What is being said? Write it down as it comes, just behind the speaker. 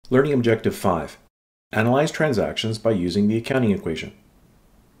Learning Objective 5. Analyze transactions by using the accounting equation.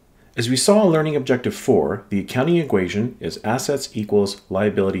 As we saw in Learning Objective 4, the accounting equation is assets equals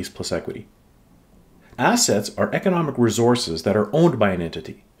liabilities plus equity. Assets are economic resources that are owned by an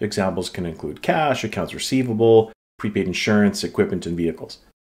entity. Examples can include cash, accounts receivable, prepaid insurance, equipment, and vehicles.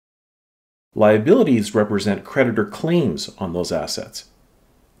 Liabilities represent creditor claims on those assets.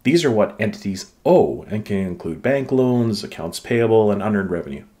 These are what entities owe and can include bank loans, accounts payable, and unearned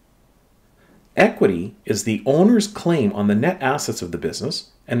revenue. Equity is the owner's claim on the net assets of the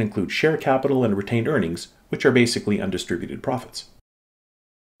business and includes share capital and retained earnings, which are basically undistributed profits.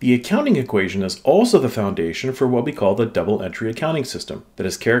 The accounting equation is also the foundation for what we call the double entry accounting system that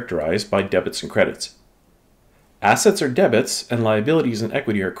is characterized by debits and credits. Assets are debits and liabilities and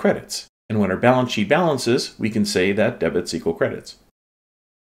equity are credits, and when our balance sheet balances, we can say that debits equal credits.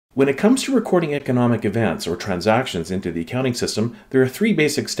 When it comes to recording economic events or transactions into the accounting system, there are three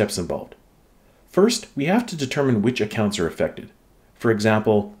basic steps involved. First, we have to determine which accounts are affected. For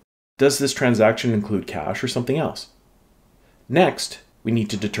example, does this transaction include cash or something else? Next, we need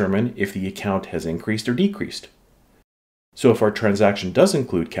to determine if the account has increased or decreased. So if our transaction does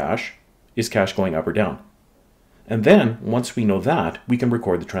include cash, is cash going up or down? And then, once we know that, we can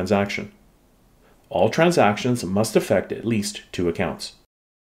record the transaction. All transactions must affect at least two accounts.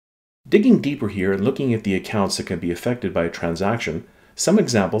 Digging deeper here and looking at the accounts that can be affected by a transaction, some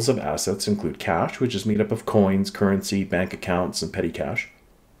examples of assets include cash, which is made up of coins, currency, bank accounts, and petty cash.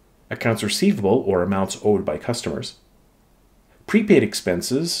 Accounts receivable, or amounts owed by customers. Prepaid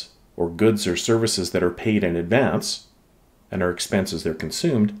expenses, or goods or services that are paid in advance and are expenses they're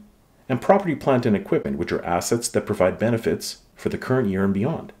consumed. And property, plant, and equipment, which are assets that provide benefits for the current year and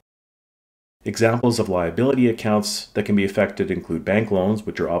beyond. Examples of liability accounts that can be affected include bank loans,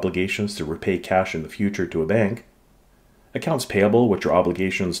 which are obligations to repay cash in the future to a bank. Accounts payable, which are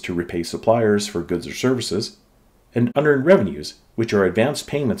obligations to repay suppliers for goods or services, and unearned revenues, which are advance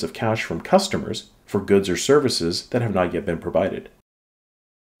payments of cash from customers for goods or services that have not yet been provided.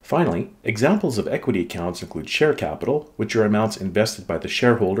 Finally, examples of equity accounts include share capital, which are amounts invested by the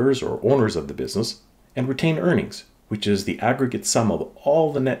shareholders or owners of the business, and retained earnings, which is the aggregate sum of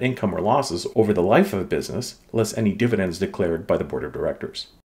all the net income or losses over the life of a business, less any dividends declared by the board of directors.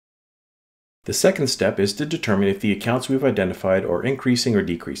 The second step is to determine if the accounts we've identified are increasing or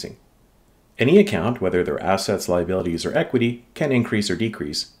decreasing. Any account, whether they're assets, liabilities, or equity, can increase or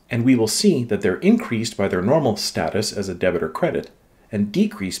decrease, and we will see that they're increased by their normal status as a debit or credit, and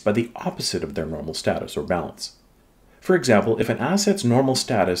decreased by the opposite of their normal status or balance. For example, if an asset's normal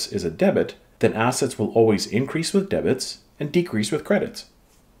status is a debit, then assets will always increase with debits and decrease with credits.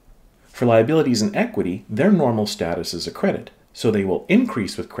 For liabilities and equity, their normal status is a credit, so they will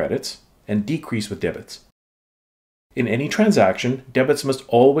increase with credits and decrease with debits. In any transaction, debits must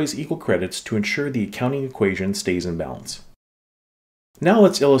always equal credits to ensure the accounting equation stays in balance. Now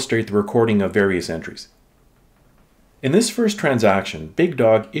let's illustrate the recording of various entries. In this first transaction, Big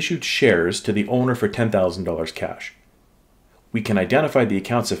Dog issued shares to the owner for $10,000 cash. We can identify the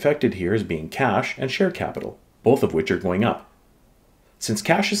accounts affected here as being cash and share capital, both of which are going up. Since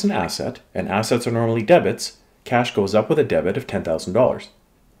cash is an asset, and assets are normally debits, cash goes up with a debit of $10,000.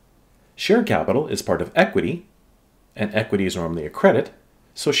 Share capital is part of equity, and equity is normally a credit,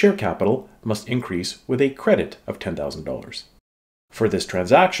 so share capital must increase with a credit of $10,000. For this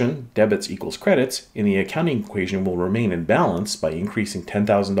transaction, debits equals credits, and the accounting equation will remain in balance by increasing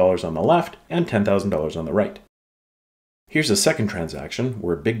 $10,000 on the left and $10,000 on the right. Here's a second transaction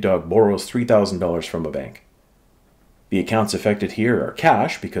where Big Dog borrows $3,000 from a bank. The accounts affected here are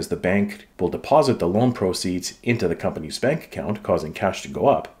cash because the bank will deposit the loan proceeds into the company's bank account, causing cash to go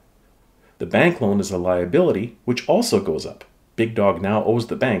up. The bank loan is a liability, which also goes up. Big Dog now owes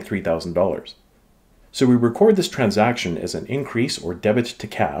the bank $3,000. So we record this transaction as an increase or debit to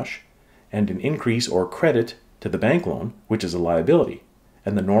cash, and an increase or credit to the bank loan, which is a liability,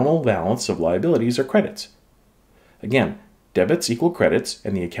 and the normal balance of liabilities are credits. Again, debits equal credits,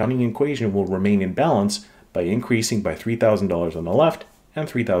 and the accounting equation will remain in balance by increasing by $3,000 on the left and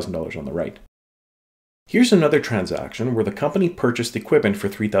 $3,000 on the right. Here's another transaction where the company purchased equipment for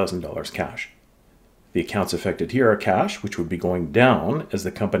 $3,000 cash. The accounts affected here are cash, which would be going down as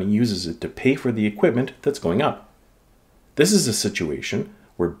the company uses it to pay for the equipment that's going up. This is a situation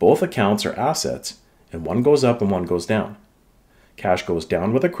where both accounts are assets, and one goes up and one goes down. Cash goes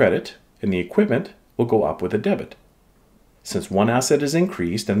down with a credit, and the equipment will go up with a debit. Since one asset is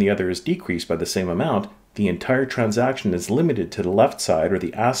increased and the other is decreased by the same amount, the entire transaction is limited to the left side or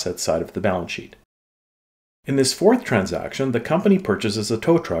the asset side of the balance sheet. In this fourth transaction, the company purchases a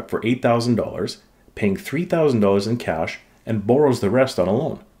tow truck for $8,000, paying $3,000 in cash, and borrows the rest on a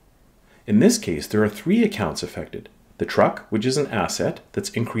loan. In this case, there are three accounts affected. The truck, which is an asset that's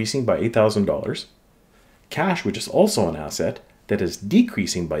increasing by $8,000. Cash, which is also an asset that is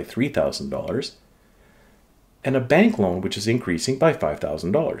decreasing by $3,000. And a bank loan, which is increasing by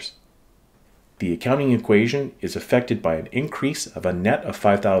 $5,000. The accounting equation is affected by an increase of a net of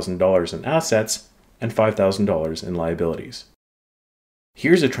 $5,000 in assets and $5,000 in liabilities.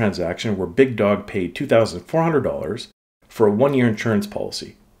 Here's a transaction where Big Dog paid $2,400 for a one-year insurance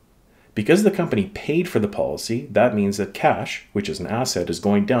policy. Because the company paid for the policy, that means that cash, which is an asset, is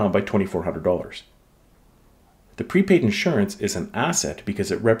going down by $2,400. The prepaid insurance is an asset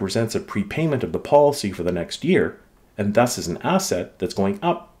because it represents a prepayment of the policy for the next year, and thus is an asset that's going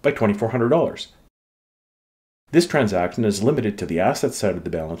up by $2,400. This transaction is limited to the asset side of the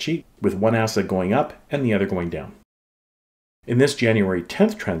balance sheet, with one asset going up and the other going down. In this January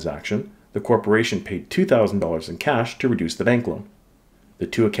 10th transaction, the corporation paid $2,000 in cash to reduce the bank loan. The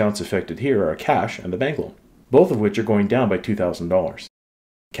two accounts affected here are cash and the bank loan, both of which are going down by $2,000.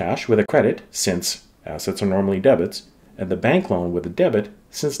 Cash with a credit, since assets are normally debits, and the bank loan with a debit,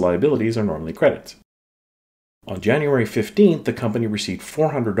 since liabilities are normally credits. On January 15th, the company received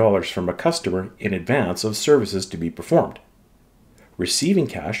 $400 from a customer in advance of services to be performed. Receiving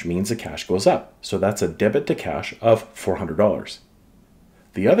cash means the cash goes up, so that's a debit to cash of $400.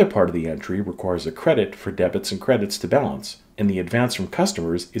 The other part of the entry requires a credit for debits and credits to balance, and the advance from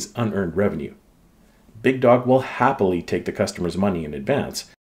customers is unearned revenue. Big Dog will happily take the customer's money in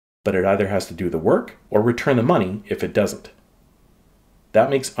advance, but it either has to do the work or return the money if it doesn't. That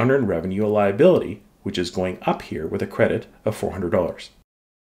makes unearned revenue a liability, which is going up here with a credit of $400.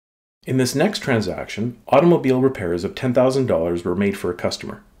 In this next transaction, automobile repairs of $10,000 were made for a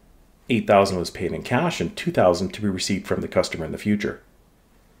customer. $8,000 was paid in cash and $2,000 to be received from the customer in the future.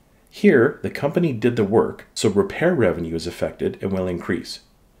 Here, the company did the work, so repair revenue is affected and will increase.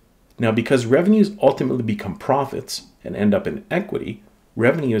 Now, because revenues ultimately become profits and end up in equity,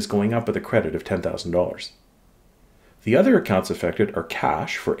 revenue is going up with a credit of $10,000. The other accounts affected are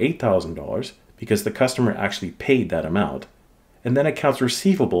cash for $8,000 because the customer actually paid that amount, and then accounts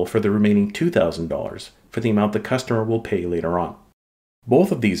receivable for the remaining $2,000 for the amount the customer will pay later on.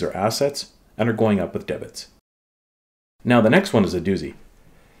 Both of these are assets and are going up with debits. Now, the next one is a doozy.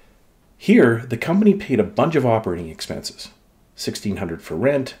 Here, the company paid a bunch of operating expenses. $1,600 for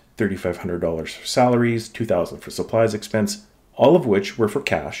rent, $3,500 for salaries, $2,000 for supplies expense, all of which were for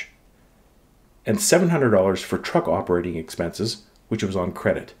cash, and $700 for truck operating expenses, which was on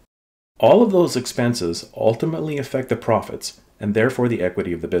credit. All of those expenses ultimately affect the profits and therefore the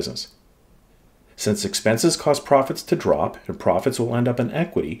equity of the business. Since expenses cause profits to drop and profits will end up in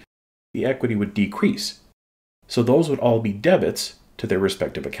equity, the equity would decrease. So those would all be debits to their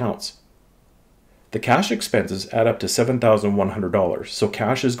respective accounts. The cash expenses add up to $7,100, so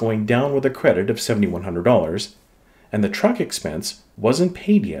cash is going down with a credit of $7,100, and the truck expense wasn't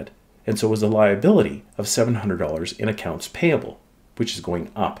paid yet, and so was a liability of $700 in accounts payable, which is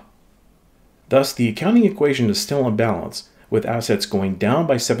going up. Thus, the accounting equation is still in balance, with assets going down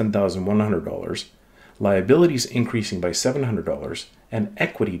by $7,100, liabilities increasing by $700, and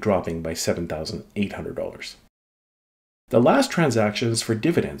equity dropping by $7,800. The last transaction is for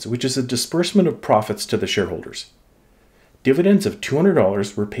dividends, which is a disbursement of profits to the shareholders. Dividends of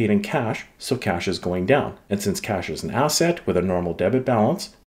 $200 were paid in cash, so cash is going down, and since cash is an asset with a normal debit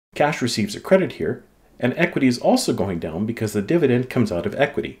balance, cash receives a credit here, and equity is also going down because the dividend comes out of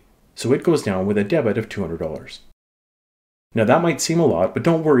equity, so it goes down with a debit of $200. Now that might seem a lot, but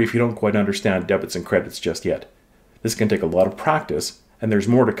don't worry if you don't quite understand debits and credits just yet. This can take a lot of practice, and there's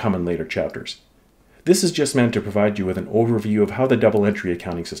more to come in later chapters. This is just meant to provide you with an overview of how the double entry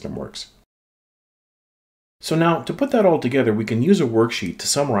accounting system works. So now, to put that all together, we can use a worksheet to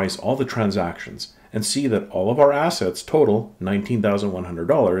summarize all the transactions and see that all of our assets total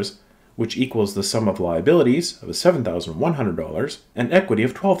 $19,100, which equals the sum of liabilities of $7,100 and equity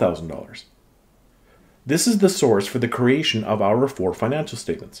of $12,000. This is the source for the creation of our four financial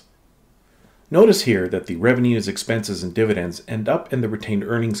statements. Notice here that the revenues, expenses, and dividends end up in the retained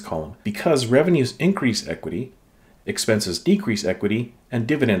earnings column because revenues increase equity, expenses decrease equity, and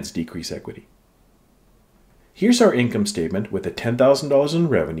dividends decrease equity. Here's our income statement with the $10,000 in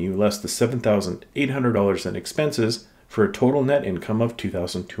revenue less the $7,800 in expenses for a total net income of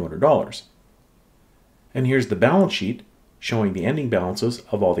 $2,200. And here's the balance sheet showing the ending balances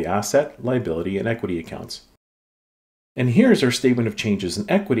of all the asset, liability, and equity accounts. And here's our statement of changes in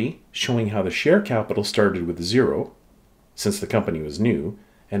equity showing how the share capital started with 0, since the company was new,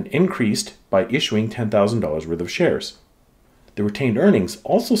 and increased by issuing $10,000 worth of shares. The retained earnings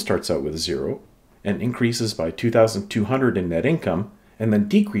also starts out with 0 and increases by $2,200 in net income and then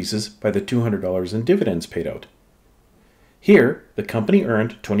decreases by the $200 in dividends paid out. Here, the company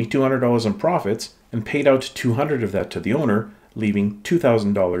earned $2,200 in profits and paid out $200 of that to the owner, leaving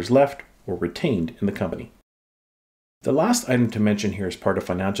 $2,000 left or retained in the company. The last item to mention here as part of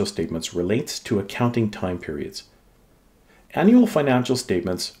financial statements relates to accounting time periods. Annual financial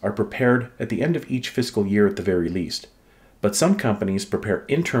statements are prepared at the end of each fiscal year at the very least, but some companies prepare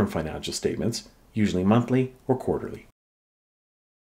interim financial statements, usually monthly or quarterly.